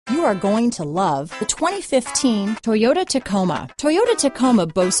you are going to love the 2015 Toyota Tacoma. Toyota Tacoma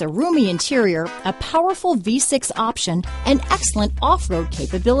boasts a roomy interior, a powerful V6 option, and excellent off-road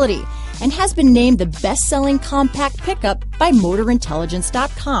capability, and has been named the best-selling compact pickup by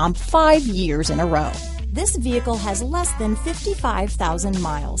MotorIntelligence.com 5 years in a row. This vehicle has less than 55,000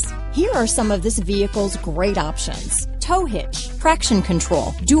 miles. Here are some of this vehicle's great options: tow hitch, traction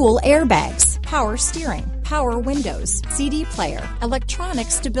control, dual airbags, power steering, power windows, CD player, electronic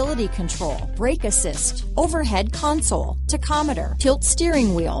stability control, brake assist, overhead console, tachometer, tilt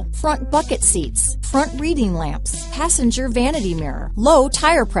steering wheel, front bucket seats, front reading lamps, passenger vanity mirror, low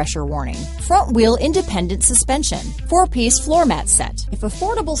tire pressure warning, front wheel independent suspension, 4-piece floor mat set. If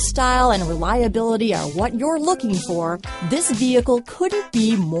affordable style and reliability are what you're looking for, this vehicle couldn't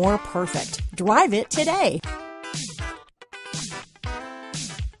be more perfect. Drive it today.